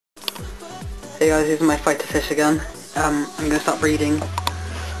Hey guys, these are my fighter fish again. I'm going to start breeding.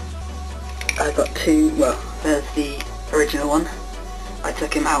 I've got two, well, there's the original one. I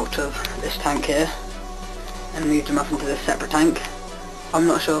took him out of this tank here and moved him up into this separate tank. I'm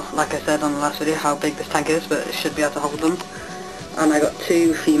not sure, like I said on the last video, how big this tank is, but it should be able to hold them. And I got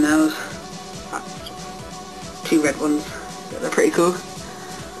two females, two red ones. They're pretty cool.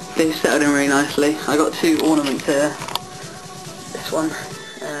 They've settled in really nicely. I got two ornaments here. This one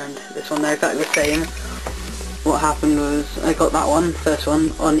and this one. They're exactly the same. What happened was I got that one, first one,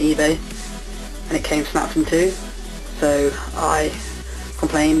 on eBay, and it came snapped in two. So I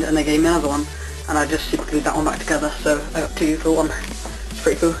complained and they gave me another one, and I just super glued that one back together. So I got two for one. It's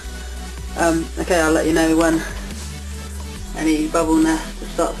pretty cool. Okay, I'll let you know when any bubble nest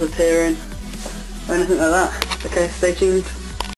starts appearing or anything like that. Okay, stay tuned.